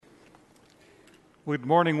Good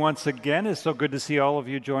morning once again. It's so good to see all of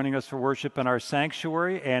you joining us for worship in our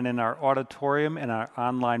sanctuary and in our auditorium and our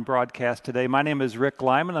online broadcast today. My name is Rick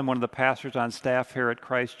Lyman. I'm one of the pastors on staff here at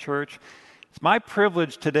Christ Church. It's my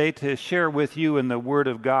privilege today to share with you in the Word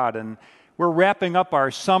of God. And we're wrapping up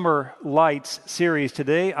our Summer Lights series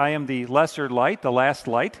today. I am the lesser light, the last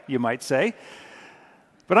light, you might say.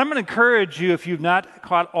 But I'm going to encourage you, if you've not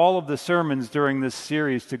caught all of the sermons during this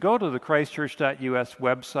series, to go to the christchurch.us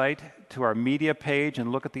website, to our media page,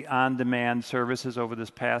 and look at the on-demand services over this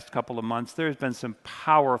past couple of months. There's been some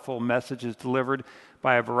powerful messages delivered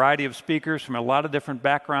by a variety of speakers from a lot of different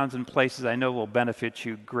backgrounds and places I know will benefit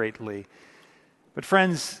you greatly. But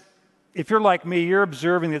friends, if you're like me, you're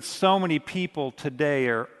observing that so many people today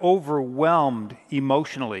are overwhelmed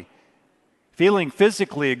emotionally, feeling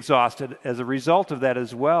physically exhausted as a result of that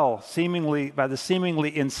as well, by the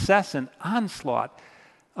seemingly incessant onslaught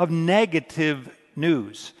of negative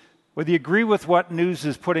news. Whether you agree with what news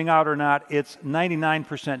is putting out or not, it's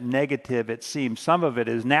 99% negative, it seems. Some of it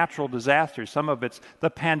is natural disasters. Some of it's the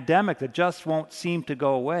pandemic that just won't seem to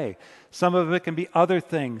go away. Some of it can be other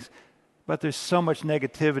things. But there's so much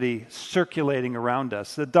negativity circulating around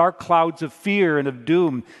us. The dark clouds of fear and of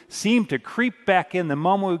doom seem to creep back in the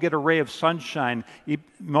moment we get a ray of sunshine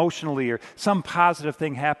emotionally or some positive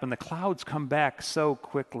thing happen. The clouds come back so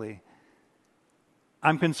quickly.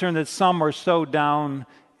 I'm concerned that some are so down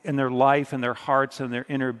in their life and their hearts and their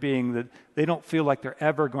inner being that they don't feel like they're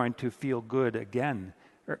ever going to feel good again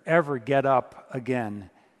or ever get up again.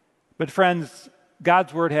 But friends,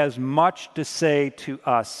 God's Word has much to say to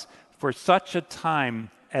us for such a time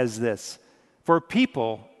as this, for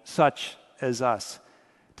people such as us.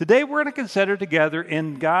 Today we're going to consider together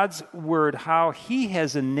in God's Word how He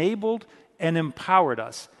has enabled and empowered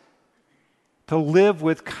us to live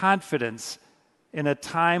with confidence in a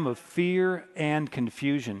time of fear and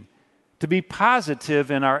confusion, to be positive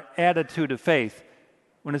in our attitude of faith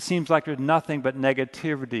when it seems like there's nothing but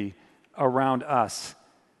negativity around us.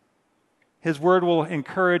 His Word will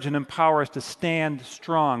encourage and empower us to stand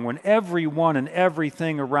strong when everyone and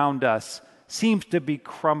everything around us seems to be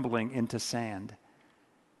crumbling into sand.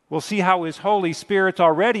 We'll see how His Holy Spirit's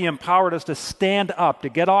already empowered us to stand up, to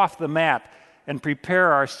get off the mat, and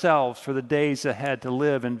prepare ourselves for the days ahead to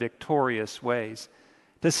live in victorious ways,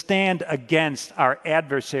 to stand against our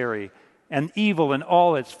adversary and evil in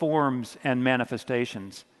all its forms and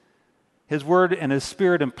manifestations. His Word and His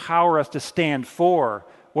Spirit empower us to stand for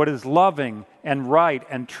what is loving and right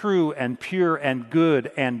and true and pure and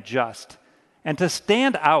good and just, and to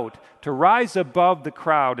stand out, to rise above the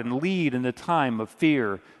crowd and lead in a time of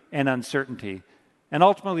fear and uncertainty, and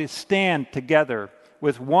ultimately stand together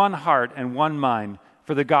with one heart and one mind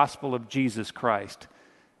for the gospel of Jesus Christ.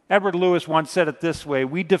 Edward Lewis once said it this way: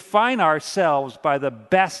 we define ourselves by the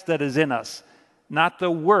best that is in us, not the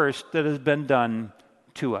worst that has been done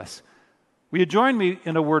to us. Will you join me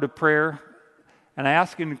in a word of prayer? And I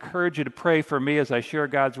ask and encourage you to pray for me as I share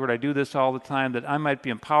God's Word. I do this all the time, that I might be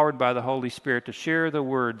empowered by the Holy Spirit to share the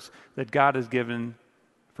words that God has given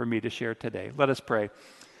for me to share today. Let us pray.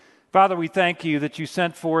 Father, we thank you that you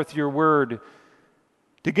sent forth your Word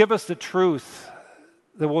to give us the truth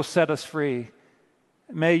that will set us free.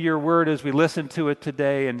 May your Word, as we listen to it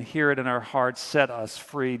today and hear it in our hearts, set us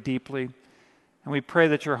free deeply. And we pray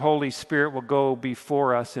that your Holy Spirit will go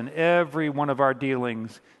before us in every one of our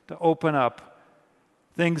dealings to open up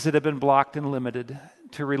things that have been blocked and limited,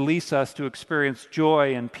 to release us to experience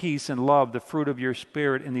joy and peace and love, the fruit of your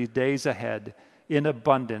Spirit in these days ahead, in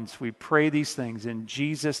abundance. We pray these things in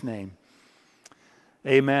Jesus' name.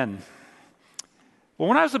 Amen. Well,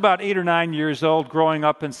 when I was about 8 or 9 years old, growing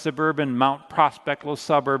up in suburban Mount Prospect, little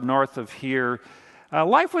suburb north of here,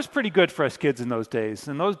 life was pretty good for us kids in those days.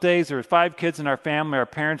 In those days, there were 5 kids in our family. Our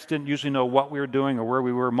parents didn't usually know what we were doing or where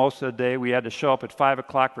we were most of the day. We had to show up at 5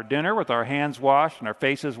 o'clock for dinner with our hands washed and our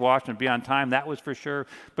faces washed and be on time, that was for sure.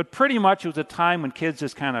 But pretty much it was a time when kids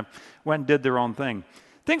just kind of went and did their own thing.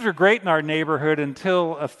 Things were great in our neighborhood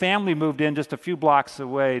until a family moved in just a few blocks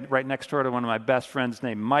away, right next door to one of my best friends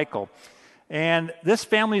named Michael. And this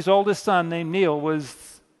family's oldest son named Neil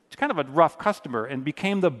was kind of a rough customer and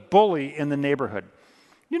became the bully in the neighborhood.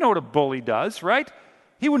 You know what a bully does, right?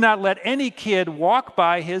 He would not let any kid walk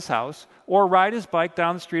by his house or ride his bike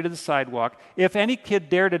down the street or the sidewalk. If any kid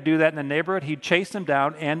dared to do that in the neighborhood, he'd chase them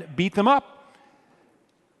down and beat them up.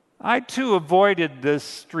 I, too, avoided this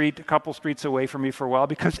street a couple streets away from me for a while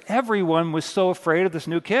because everyone was so afraid of this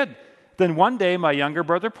new kid. Then one day, my younger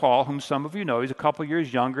brother, Paul, whom some of you know, he's a couple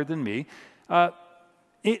years younger than me,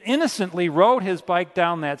 innocently rode his bike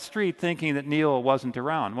down that street thinking that Neil wasn't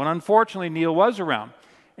around, when unfortunately Neil was around.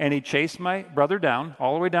 And he chased my brother down,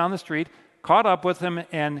 all the way down the street, caught up with him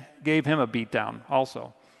and gave him a beatdown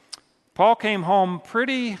also. Paul came home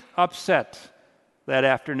pretty upset that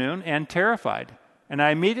afternoon and terrified. And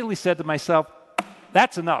I immediately said to myself,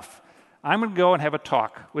 that's enough. I'm going to go and have a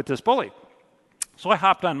talk with this bully. So I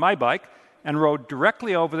hopped on my bike and rode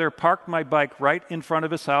directly over there, parked my bike right in front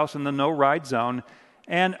of his house in the no-ride zone,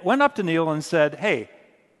 and went up to Neil and said, hey,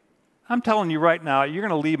 I'm telling you right now, you're going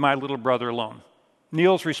to leave my little brother alone.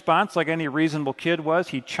 Neil's response, like any reasonable kid, was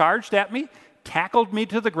he charged at me, tackled me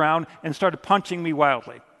to the ground, and started punching me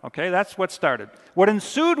wildly. Okay, that's what started. What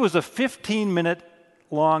ensued was a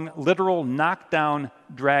 15-minute-long, literal knockdown,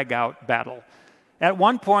 drag-out battle. At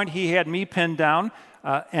one point, he had me pinned down,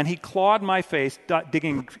 and he clawed my face,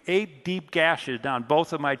 digging 8 deep gashes down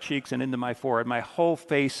both of my cheeks and into my forehead. My whole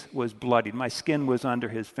face was bloodied. My skin was under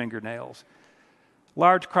his fingernails.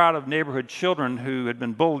 Large crowd of neighborhood children who had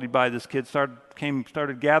been bullied by this kid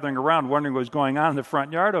started gathering around, wondering what was going on in the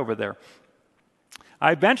front yard over there.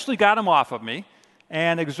 I eventually got him off of me,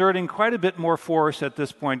 and exerting quite a bit more force at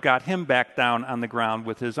this point, got him back down on the ground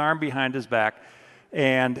with his arm behind his back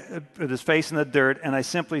and with his face in the dirt, and I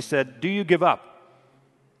simply said, do you give up?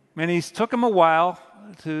 And it took him a while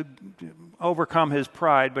to overcome his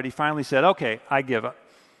pride, but he finally said, okay, I give up.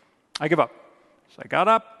 I give up. So I got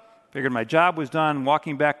up, figured my job was done,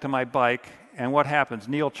 walking back to my bike, and what happens?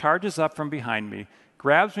 Neil charges up from behind me,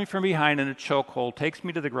 grabs me from behind in a chokehold, takes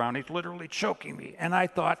me to the ground. He's literally choking me. And I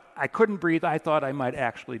thought, I couldn't breathe. I thought I might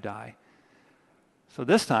actually die. So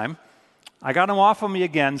this time, I got him off of me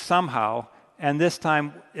again somehow, and this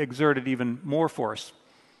time exerted even more force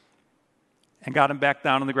and got him back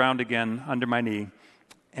down on the ground again under my knee.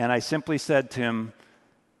 And I simply said to him,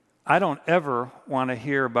 I don't ever want to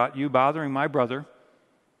hear about you bothering my brother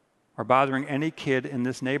or bothering any kid in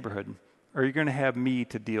this neighborhood, or you're going to have me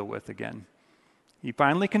to deal with again. He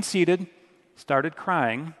finally conceded, started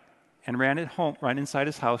crying, and ran at home, right inside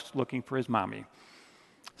his house looking for his mommy.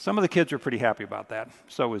 Some of the kids were pretty happy about that.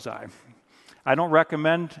 So was I. I don't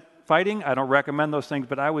recommend fighting. I don't recommend those things,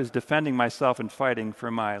 but I was defending myself and fighting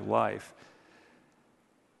for my life.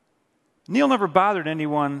 Neil never bothered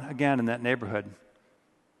anyone again in that neighborhood.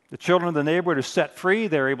 The children of the neighborhood are set free.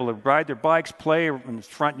 They're able to ride their bikes, play in the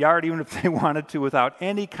front yard even if they wanted to without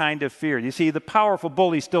any kind of fear. You see, the powerful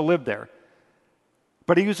bully still lived there.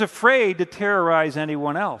 But he was afraid to terrorize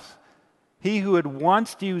anyone else. He who had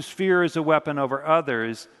once used fear as a weapon over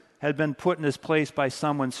others had been put in his place by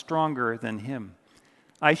someone stronger than him.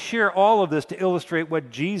 I share all of this to illustrate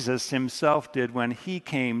what Jesus himself did when he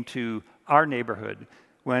came to our neighborhood,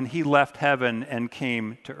 when he left heaven and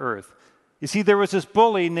came to earth. You see, there was this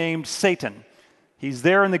bully named Satan. He's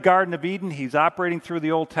there in the Garden of Eden. He's operating through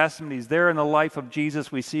the Old Testament. He's there in the life of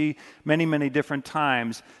Jesus. We see many, many different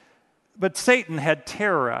times. But Satan had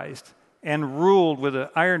terrorized and ruled with an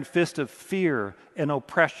iron fist of fear and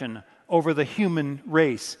oppression over the human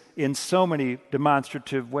race in so many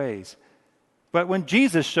demonstrative ways. But when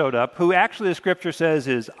Jesus showed up, who actually the scripture says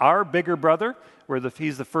is our bigger brother, where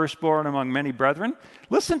he's the firstborn among many brethren,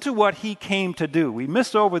 listen to what he came to do. We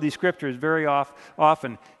miss over these scriptures very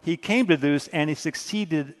often. He came to do this, and he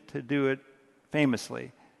succeeded to do it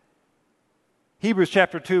famously. Hebrews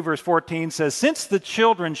chapter 2, verse 14 says, since the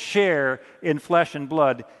children share in flesh and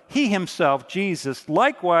blood, he himself, Jesus,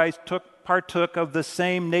 likewise partook of the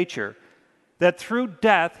same nature, that through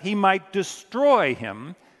death he might destroy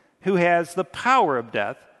him who has the power of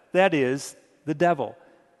death, that is, the devil.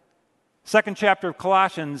 Second chapter of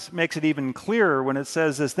Colossians makes it even clearer when it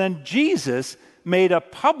says this, then Jesus made a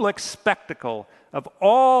public spectacle of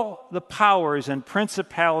all the powers and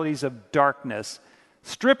principalities of darkness,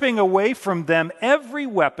 stripping away from them every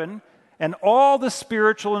weapon and all the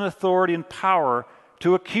spiritual and authority and power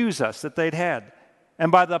to accuse us that they'd had.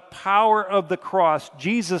 And by the power of the cross,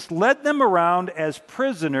 Jesus led them around as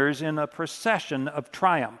prisoners in a procession of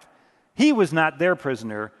triumph. He was not their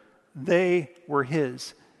prisoner. They were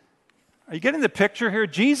his. Are you getting the picture here?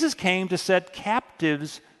 Jesus came to set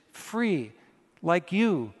captives free, like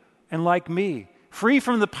you and like me. Free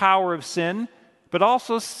from the power of sin, but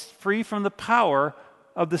also free from the power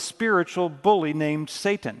of the spiritual bully named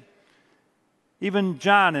Satan. Even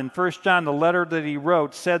John, in 1 John, the letter that he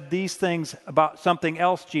wrote, said these things about something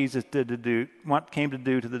else Jesus came to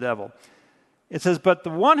do to the devil. It says, but the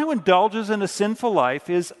one who indulges in a sinful life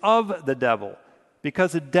is of the devil,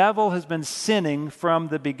 because the devil has been sinning from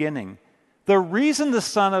the beginning. The reason the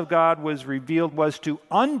Son of God was revealed was to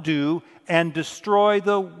undo and destroy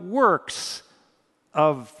the works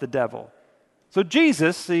of the devil. So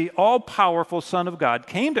Jesus, the all-powerful Son of God,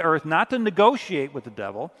 came to earth not to negotiate with the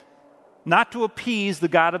devil, not to appease the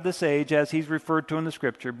God of this age, as he's referred to in the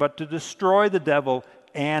Scripture, but to destroy the devil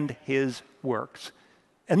and his works.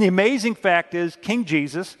 And the amazing fact is, King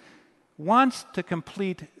Jesus wants to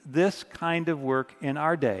complete this kind of work in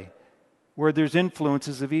our day, where there's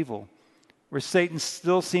influences of evil, where Satan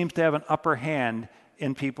still seems to have an upper hand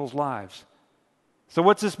in people's lives. So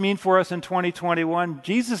what's this mean for us in 2021?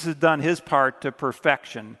 Jesus has done his part to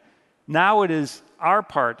perfection. Now it is our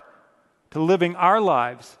part to living our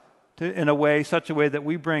lives in such a way that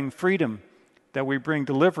we bring freedom, that we bring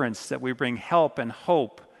deliverance, that we bring help and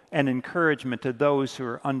hope and encouragement to those who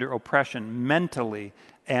are under oppression mentally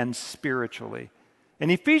and spiritually. In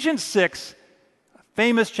Ephesians 6, a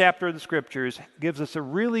famous chapter of the Scriptures, gives us a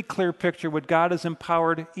really clear picture of what God has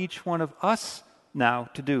empowered each one of us now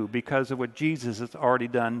to do because of what Jesus has already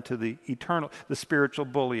done to the spiritual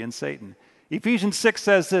bully in Satan. Ephesians 6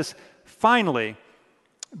 says this, "Finally,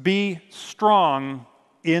 be strong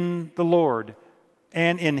in the Lord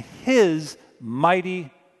and in his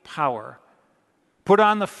mighty power. Put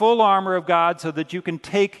on the full armor of God so that you can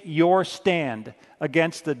take your stand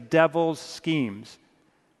against the devil's schemes."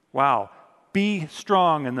 Wow. Be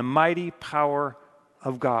strong in the mighty power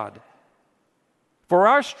of God. For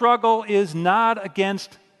our struggle is not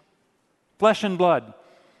against flesh and blood,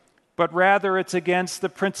 but rather it's against the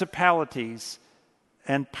principalities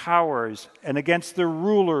and powers, and against the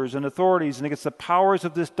rulers and authorities, and against the powers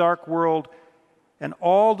of this dark world, and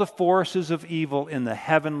all the forces of evil in the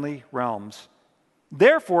heavenly realms.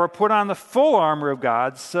 Therefore, put on the full armor of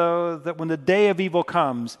God, so that when the day of evil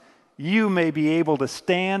comes, you may be able to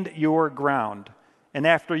stand your ground. And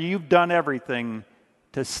after you've done everything,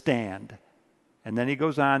 to stand. And then he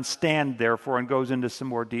goes on, stand therefore, and goes into some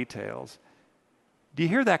more details. Do you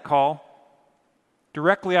hear that call?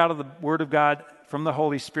 Directly out of the Word of God, from the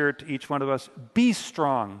Holy Spirit to each one of us. Be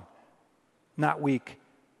strong, not weak.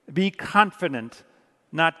 Be confident,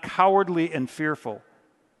 not cowardly and fearful.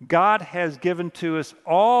 God has given to us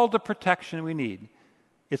all the protection we need.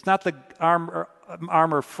 It's not the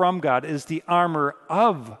armor from God, it's the armor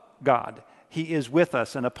of God. He is with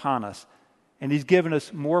us and upon us. And he's given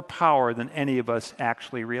us more power than any of us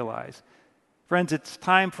actually realize. Friends, it's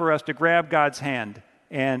time for us to grab God's hand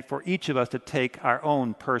and for each of us to take our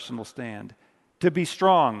own personal stand. To be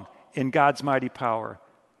strong in God's mighty power.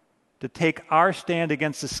 To take our stand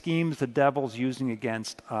against the schemes the devil's using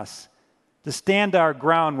against us. To stand our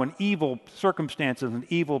ground when evil circumstances and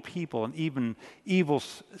evil people and even evil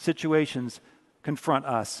situations confront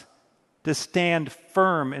us. To stand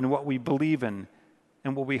firm in what we believe in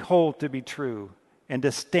and what we hold to be true. And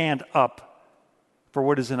to stand up for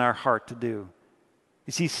what is in our heart to do.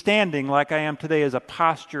 You see, standing like I am today is a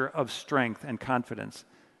posture of strength and confidence.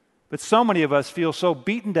 But so many of us feel so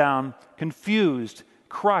beaten down, confused,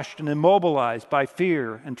 crushed, and immobilized by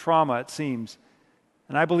fear and trauma, it seems.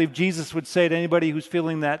 And I believe Jesus would say to anybody who's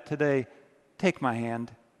feeling that today, take my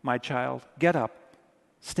hand, my child, get up,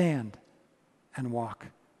 stand, and walk.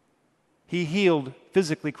 He healed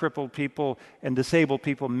physically crippled people and disabled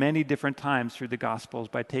people many different times through the Gospels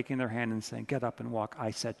by taking their hand and saying, get up and walk,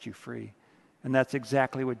 I set you free. And that's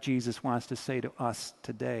exactly what Jesus wants to say to us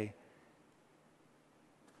today.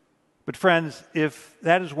 But friends, if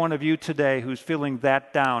that is one of you today who's feeling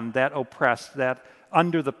that down, that oppressed, that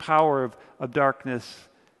under the power of darkness,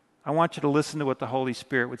 I want you to listen to what the Holy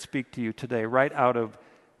Spirit would speak to you today, right out of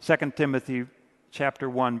 2 Timothy chapter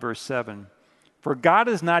 1, verse 7. For God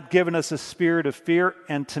has not given us a spirit of fear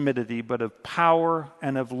and timidity, but of power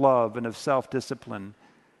and of love and of self-discipline.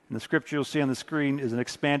 And the scripture you'll see on the screen is an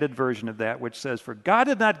expanded version of that, which says, for God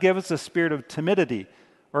did not give us a spirit of timidity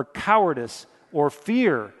or cowardice or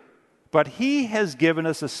fear, but he has given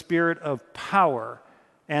us a spirit of power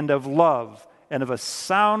and of love and of a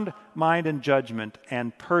sound mind and judgment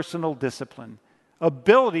and personal discipline,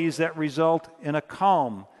 abilities that result in a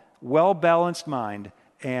calm, well-balanced mind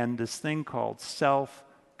and this thing called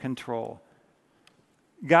self-control.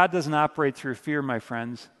 God doesn't operate through fear, my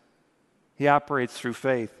friends. He operates through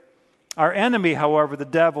faith. Our enemy, however, the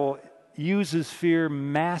devil, uses fear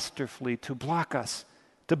masterfully to block us,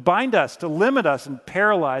 to bind us, to limit us, and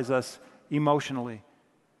paralyze us emotionally.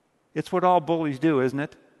 It's what all bullies do, isn't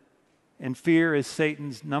it? And fear is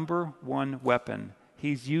Satan's number one weapon.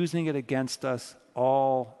 He's using it against us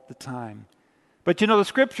all the time. But you know, the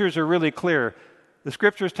scriptures are really clear. The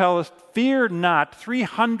scriptures tell us, fear not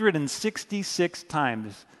 366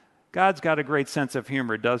 times. God's got a great sense of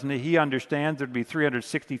humor, doesn't he? He understands there'd be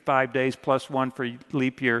 365 days plus one for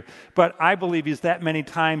leap year. But I believe he's that many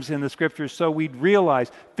times in the scriptures so we'd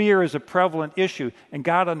realize fear is a prevalent issue. And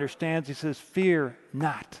God understands. He says, fear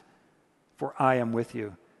not, for I am with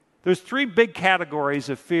you. There's three big categories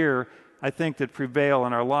of fear, I think, that prevail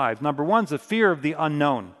in our lives. Number one is the fear of the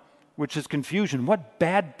unknown. which is confusion. What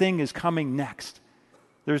bad thing is coming next?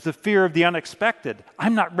 There's the fear of the unexpected.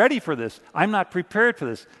 I'm not ready for this. I'm not prepared for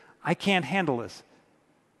this. I can't handle this.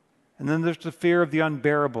 And then there's the fear of the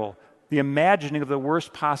unbearable, the imagining of the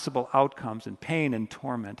worst possible outcomes and pain and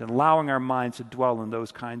torment, and allowing our minds to dwell in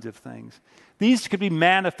those kinds of things. These could be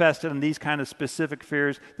manifested in these kind of specific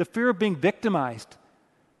fears. The fear of being victimized,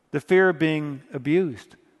 the fear of being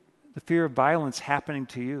abused, the fear of violence happening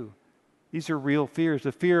to you. These are real fears.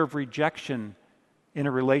 The fear of rejection in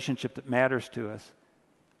a relationship that matters to us.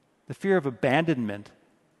 The fear of abandonment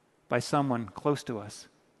by someone close to us.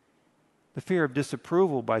 The fear of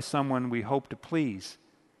disapproval by someone we hope to please.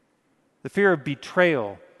 The fear of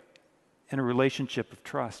betrayal in a relationship of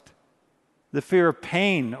trust. The fear of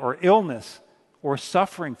pain or illness or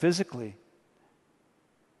suffering physically.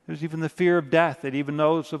 There's even the fear of death, that even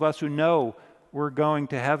those of us who know we're going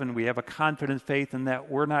to heaven, we have a confident faith in that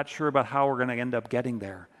we're not sure about how we're going to end up getting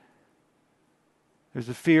there. There's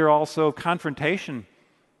a fear also of confrontation.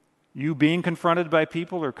 You being confronted by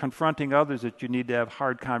people or confronting others that you need to have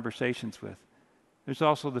hard conversations with. There's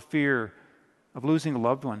also the fear of losing a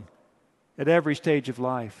loved one at every stage of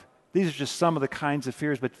life. These are just some of the kinds of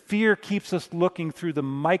fears, but fear keeps us looking through the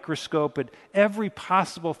microscope at every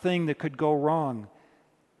possible thing that could go wrong,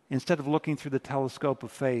 instead of looking through the telescope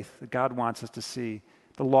of faith that God wants us to see,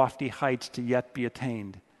 the lofty heights to yet be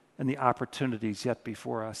attained and the opportunities yet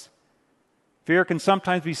before us. Fear can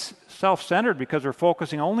sometimes be self-centered because we're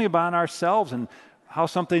focusing only upon ourselves and how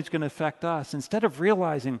something's going to affect us, instead of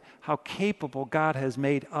realizing how capable God has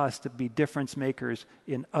made us to be difference makers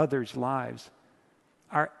in others' lives.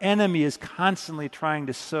 Our enemy is constantly trying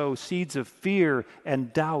to sow seeds of fear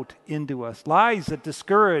and doubt into us, lies that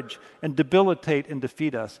discourage and debilitate and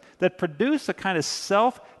defeat us, that produce a kind of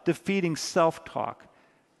self-defeating self-talk.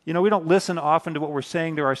 You know, we don't listen often to what we're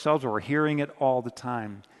saying to ourselves, or we're hearing it all the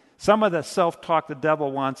time. Some of the self-talk the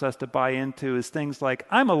devil wants us to buy into is things like,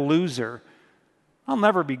 I'm a loser, I'll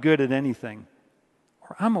never be good at anything,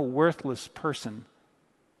 or I'm a worthless person,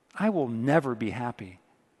 I will never be happy.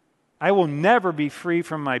 I will never be free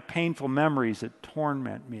from my painful memories that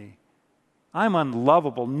torment me. I'm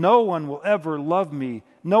unlovable. No one will ever love me.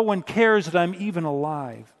 No one cares that I'm even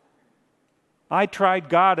alive. I tried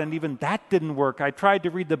God and even that didn't work. I tried to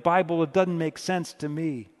read the Bible. It doesn't make sense to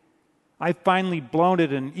me. I've finally blown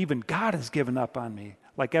it and even God has given up on me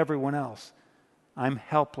like everyone else. I'm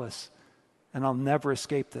helpless and I'll never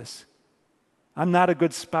escape this. I'm not a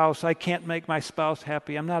good spouse. I can't make my spouse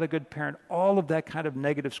happy. I'm not a good parent. All of that kind of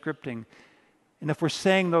negative scripting. And if we're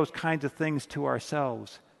saying those kinds of things to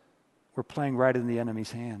ourselves, we're playing right in the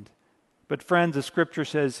enemy's hand. But friends, the scripture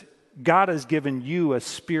says, God has given you a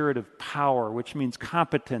spirit of power, which means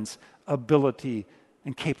competence, ability,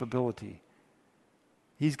 and capability.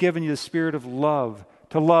 He's given you the spirit of love,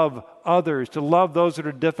 to love others, to love those that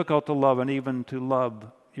are difficult to love, and even to love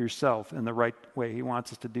yourself in the right way. He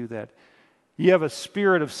wants us to do that. You have a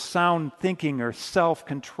spirit of sound thinking or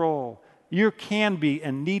self-control. You can be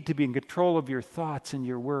and need to be in control of your thoughts and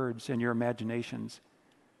your words and your imaginations.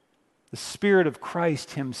 The Spirit of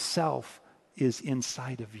Christ Himself is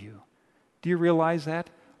inside of you. Do you realize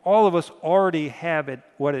that? All of us already have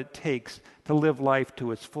what it takes to live life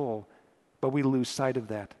to its full, but we lose sight of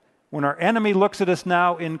that. When our enemy looks at us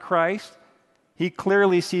now in Christ, he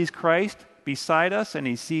clearly sees Christ beside us and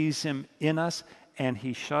he sees Him in us, and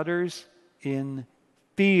he shudders in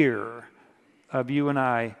fear of you and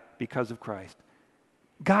I because of Christ.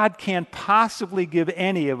 God can't possibly give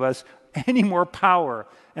any of us any more power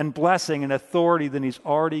and blessing and authority than He's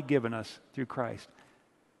already given us through Christ.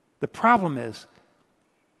 The problem is,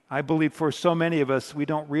 I believe for so many of us, we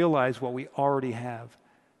don't realize what we already have.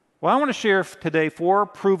 Well, I want to share today 4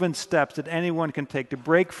 proven steps that anyone can take to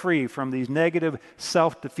break free from these negative,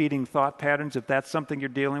 self-defeating thought patterns, if that's something you're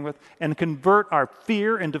dealing with, and convert our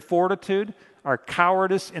fear into fortitude, our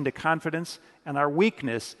cowardice into confidence, and our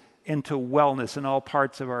weakness into wellness in all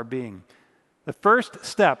parts of our being. The first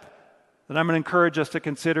step that I'm going to encourage us to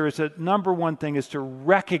consider is that number one thing is to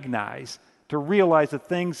recognize, to realize the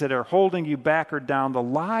things that are holding you back or down, the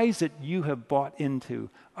lies that you have bought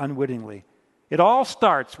into unwittingly. It all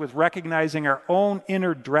starts with recognizing our own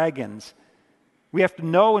inner dragons. We have to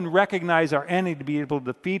know and recognize our enemy to be able to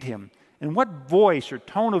defeat him. And what voice or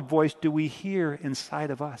tone of voice do we hear inside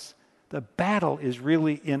of us? The battle is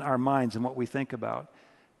really in our minds and what we think about.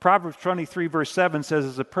 Proverbs 23 verse 7 says,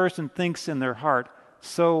 as a person thinks in their heart,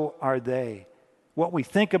 so are they. What we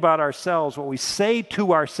think about ourselves, what we say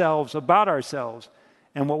to ourselves about ourselves,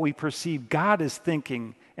 and what we perceive God is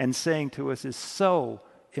thinking and saying to us is so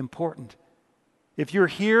important. If you're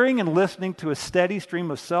hearing and listening to a steady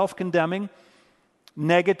stream of self-condemning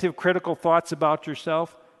negative, critical thoughts about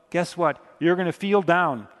yourself, guess what? You're going to feel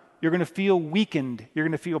down. You're going to feel weakened. You're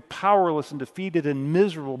going to feel powerless and defeated and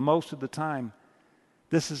miserable most of the time.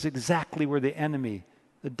 This is exactly where the enemy,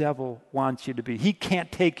 the devil, wants you to be. He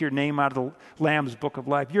can't take your name out of the Lamb's Book of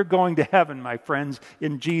Life. You're going to heaven, my friends,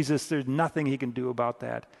 in Jesus. There's nothing he can do about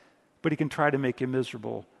that. But he can try to make you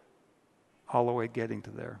miserable all the way getting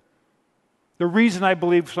to there. The reason I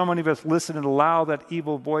believe so many of us listen and allow that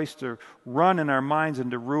evil voice to run in our minds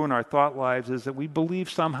and to ruin our thought lives is that we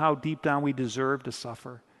believe somehow deep down we deserve to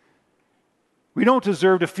suffer. We don't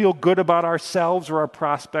deserve to feel good about ourselves or our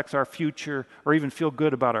prospects, our future, or even feel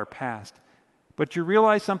good about our past. But you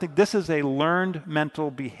realize something? This is a learned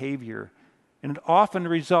mental behavior, and it often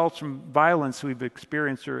results from violence we've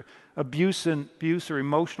experienced or abuse or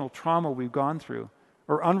emotional trauma we've gone through,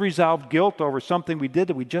 or unresolved guilt over something we did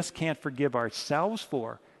that we just can't forgive ourselves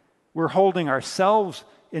for. We're holding ourselves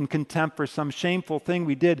in contempt for some shameful thing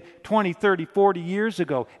we did 20, 30, 40 years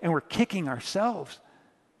ago, and we're kicking ourselves.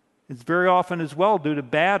 It's very often as well due to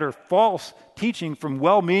bad or false teaching from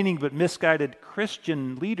well-meaning but misguided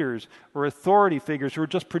Christian leaders or authority figures who are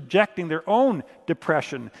just projecting their own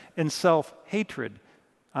depression and self-hatred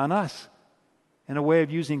on us in a way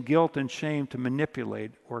of using guilt and shame to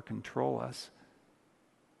manipulate or control us.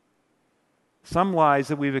 Some lies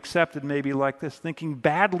that we've accepted may be like this: thinking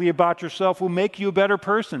badly about yourself will make you a better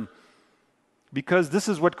person because this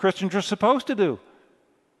is what Christians are supposed to do.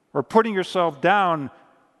 Or putting yourself down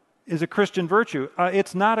is a Christian virtue.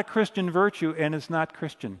 It's not a Christian virtue, and it's not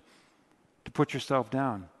Christian to put yourself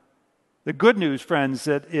down. The good news, friends,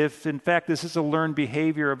 that if in fact this is a learned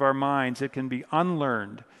behavior of our minds, it can be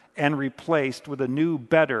unlearned and replaced with a new,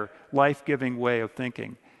 better, life-giving way of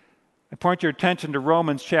thinking. I point your attention to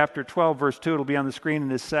Romans chapter 12, verse 2. It'll be on the screen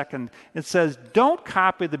in a second. It says, "Don't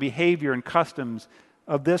copy the behavior and customs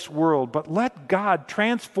of this world, but let God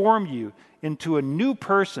transform you into a new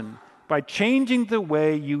person by changing the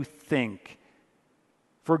way you think.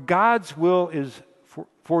 For God's will is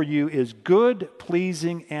for you is good,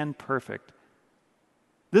 pleasing, and perfect."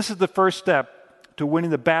 This is the first step to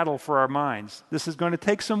winning the battle for our minds. This is going to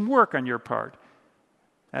take some work on your part.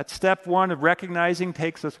 That step one of recognizing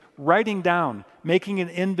takes us writing down, making an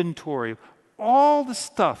inventory of all the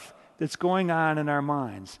stuff that's going on in our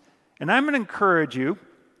minds. And I'm going to encourage you,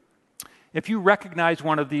 if you recognize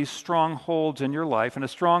one of these strongholds in your life, and a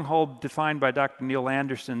stronghold defined by Dr. Neil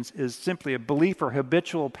Anderson is simply a belief or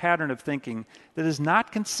habitual pattern of thinking that is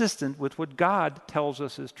not consistent with what God tells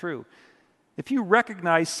us is true. If you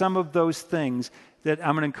recognize some of those things, that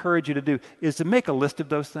I'm going to encourage you to do is to make a list of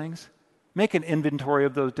those things. Make an inventory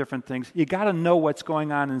of those different things. You got to know what's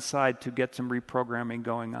going on inside to get some reprogramming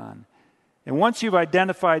going on. And once you've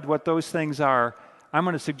identified what those things are, I'm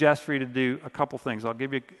going to suggest for you to do a couple things. I'll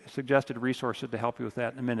give you suggested resources to help you with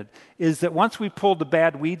that in a minute. Is that once we pulled the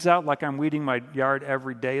bad weeds out, like I'm weeding my yard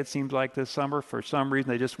every day, it seems like this summer, for some reason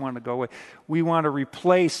they just want to go away. We want to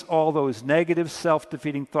replace all those negative,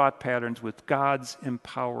 self-defeating thought patterns with God's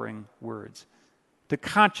empowering words. To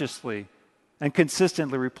consciously and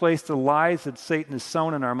consistently replace the lies that Satan has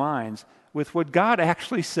sown in our minds with what God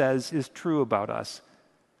actually says is true about us.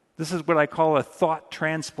 This is what I call a thought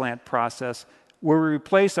transplant process, where we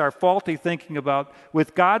replace our faulty thinking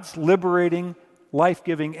with God's liberating,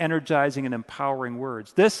 life-giving, energizing, and empowering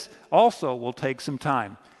words. This also will take some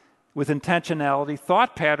time. With intentionality,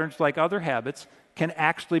 thought patterns, like other habits, can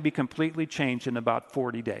actually be completely changed in about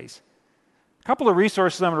 40 days. A couple of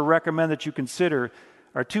resources I'm going to recommend that you consider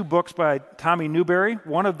are two books by Tommy Newberry.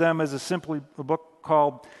 One of them is a book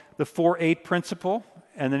called The 4-8 Principle,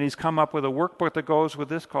 and then he's come up with a workbook that goes with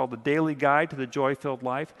this called The Daily Guide to the Joy-Filled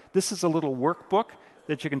Life. This is a little workbook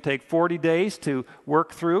that you can take 40 days to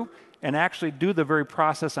work through and actually do the very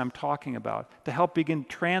process I'm talking about to help begin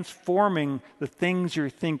transforming the things you're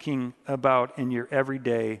thinking about in your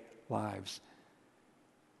everyday lives.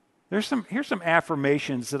 Here's some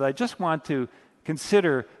affirmations that I just want to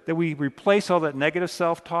consider that we replace all that negative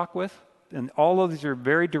self-talk with, and all of these are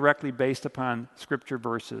very directly based upon scripture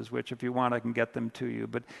verses, which if you want I can get them to you.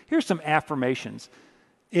 But here's some affirmations.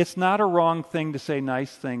 It's not a wrong thing to say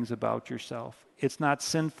nice things about yourself. It's not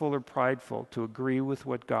sinful or prideful to agree with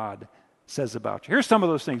what God says about you. Here's some of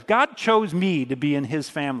those things. God chose me to be in his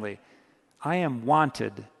family. I am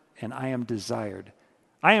wanted and I am desired.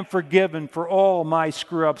 I am forgiven for all my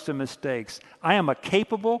screw-ups and mistakes. I am a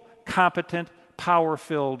capable, competent,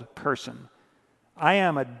 power-filled person. I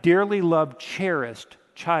am a dearly loved, cherished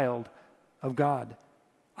child of God.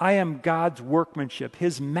 I am God's workmanship,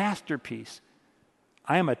 his masterpiece.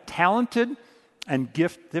 I am a talented and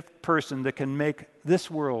gifted person that can make this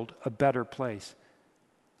world a better place.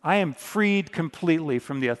 I am freed completely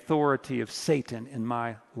from the authority of Satan in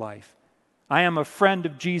my life. I am a friend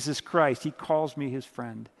of Jesus Christ. He calls me his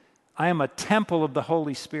friend. I am a temple of the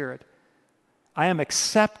Holy Spirit. I am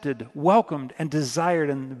accepted, welcomed, and desired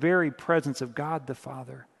in the very presence of God the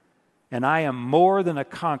Father. And I am more than a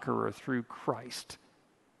conqueror through Christ.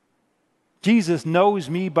 Jesus knows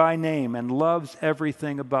me by name and loves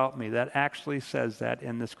everything about me. That actually says that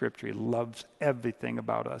in the scripture. He loves everything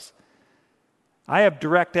about us. I have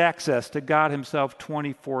direct access to God himself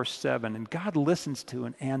 24/7, and God listens to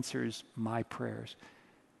and answers my prayers.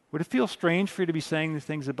 Would it feel strange for you to be saying these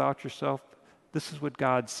things about yourself? This is what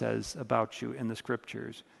God says about you in the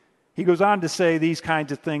scriptures. He goes on to say these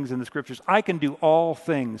kinds of things in the scriptures. I can do all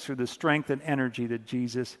things through the strength and energy that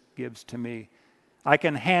Jesus gives to me. I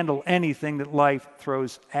can handle anything that life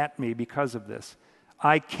throws at me because of this.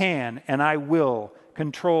 I can and I will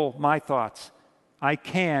control my thoughts. I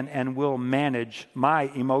can and will manage my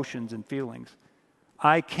emotions and feelings.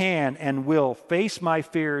 I can and will face my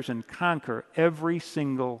fears and conquer every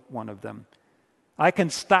single one of them. I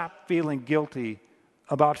can stop feeling guilty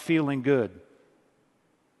about feeling good.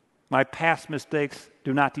 My past mistakes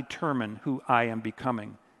do not determine who I am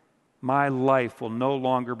becoming. My life will no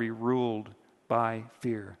longer be ruled by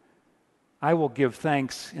fear. I will give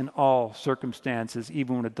thanks in all circumstances,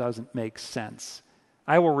 even when it doesn't make sense.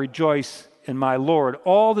 I will rejoice in my Lord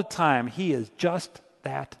all the time. He is just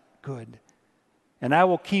that good. And I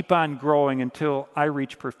will keep on growing until I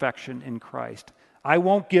reach perfection in Christ. I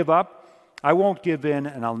won't give up, I won't give in,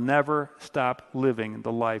 and I'll never stop living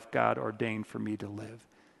the life God ordained for me to live.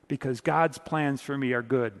 Because God's plans for me are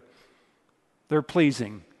good. They're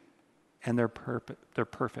pleasing, and they're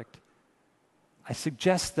perfect. I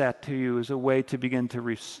suggest that to you as a way to begin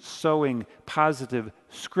to sowing positive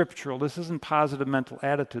scriptural. This isn't positive mental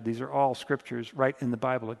attitude. These are all scriptures right in the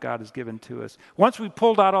Bible that God has given to us. Once we've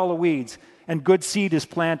pulled out all the weeds and good seed is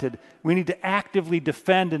planted, we need to actively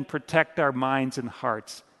defend and protect our minds and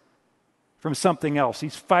hearts from something else.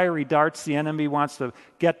 These fiery darts the enemy wants to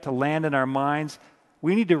get to land in our minds.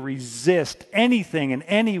 We need to resist anything and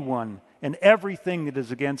anyone and everything that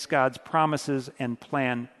is against God's promises and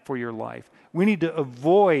plan for your life. We need to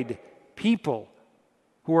avoid people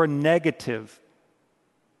who are negative,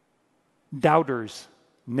 doubters,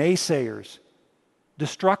 naysayers,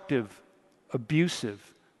 destructive,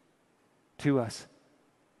 abusive to us.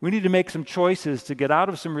 We need to make some choices to get out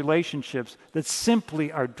of some relationships that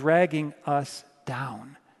simply are dragging us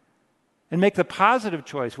down. And make the positive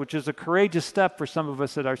choice, which is a courageous step for some of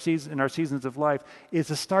us in our seasons of life, is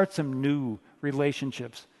to start some new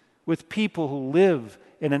relationships with people who live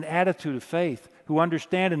in an attitude of faith, who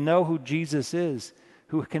understand and know who Jesus is,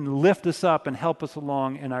 who can lift us up and help us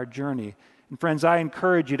along in our journey. And friends, I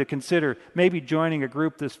encourage you to consider maybe joining a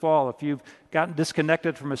group this fall. If you've gotten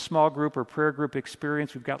disconnected from a small group or prayer group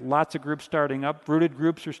experience, we've got lots of groups starting up. Rooted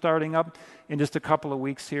groups are starting up in just a couple of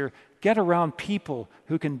weeks here. Get around people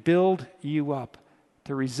who can build you up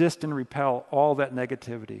to resist and repel all that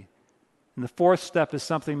negativity. And the fourth step is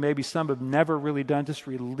something maybe some have never really done. Just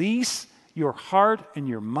release your heart and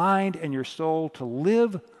your mind and your soul to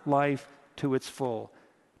live life to its full,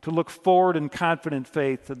 to look forward in confident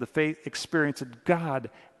faith to the faith experience that God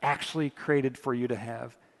actually created for you to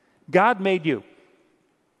have. God made you,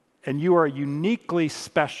 and you are uniquely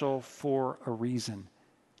special for a reason,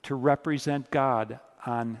 to represent God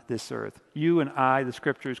on this earth. You and I, the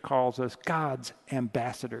scriptures calls us God's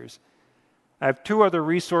ambassadors. I have two other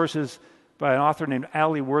resources by an author named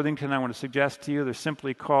Allie Worthington I want to suggest to you. They're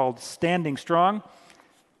simply called Standing Strong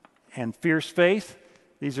and Fierce Faith.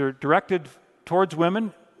 These are directed towards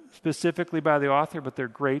women, specifically by the author, but they're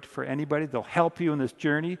great for anybody. They'll help you in this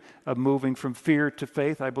journey of moving from fear to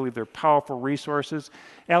faith. I believe they're powerful resources.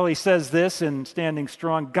 Allie says this in Standing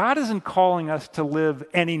Strong: God isn't calling us to live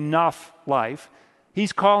an enough life.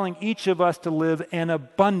 He's calling each of us to live an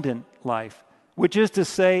abundant life, which is to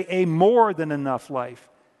say, a more than enough life.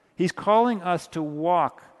 He's calling us to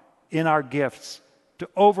walk in our gifts, to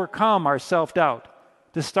overcome our self-doubt,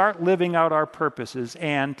 to start living out our purposes,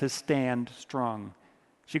 and to stand strong.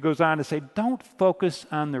 She goes on to say, don't focus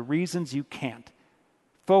on the reasons you can't.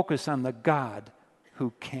 Focus on the God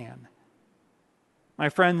who can. My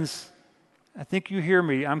friends, I think you hear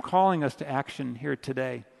me. I'm calling us to action here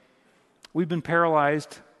today. We've been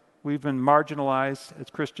paralyzed. We've been marginalized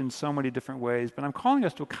as Christians so many different ways, but I'm calling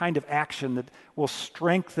us to a kind of action that will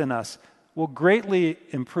strengthen us, will greatly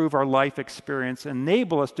improve our life experience,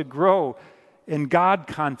 enable us to grow in God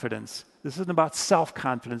confidence. This isn't about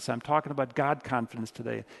self-confidence. I'm talking about God confidence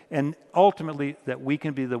today. And ultimately, that we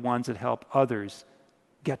can be the ones that help others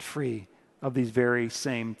get free of these very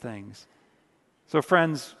same things. So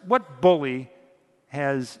friends, what bully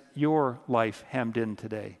has your life hemmed in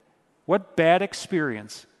today? What bad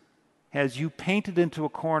experience has you painted into a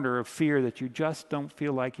corner of fear that you just don't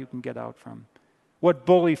feel like you can get out from? What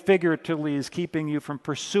bully figuratively is keeping you from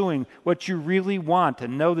pursuing what you really want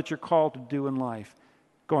and know that you're called to do in life,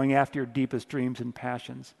 going after your deepest dreams and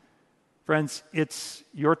passions? Friends, it's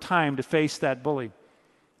your time to face that bully,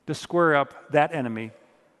 to square up that enemy,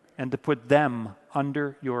 and to put them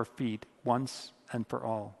under your feet once and for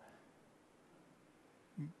all.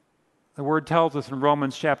 The word tells us in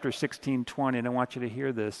Romans chapter 16:20, and I want you to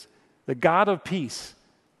hear this, the God of peace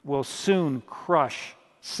will soon crush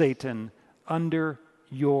Satan under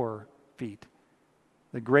your feet.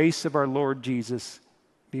 The grace of our Lord Jesus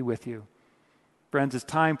be with you. Friends, it's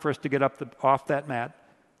time for us to get off that mat,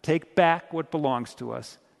 take back what belongs to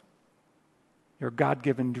us, your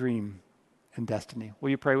God-given dream and destiny. Will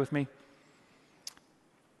you pray with me?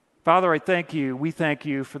 Father, I thank you. We thank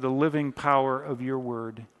you for the living power of your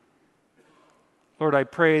word. Lord, I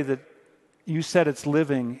pray that you said it's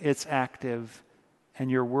living, it's active,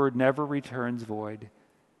 and your word never returns void.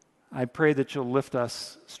 I pray that you'll lift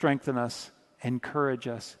us, strengthen us, encourage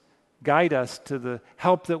us, guide us to the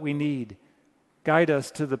help that we need, guide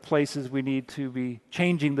us to the places we need to be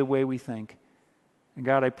changing the way we think. And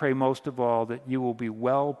God, I pray most of all that you will be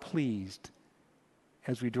well pleased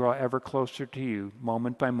as we draw ever closer to you,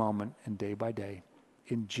 moment by moment and day by day.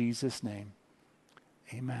 In Jesus' name,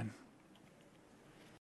 amen.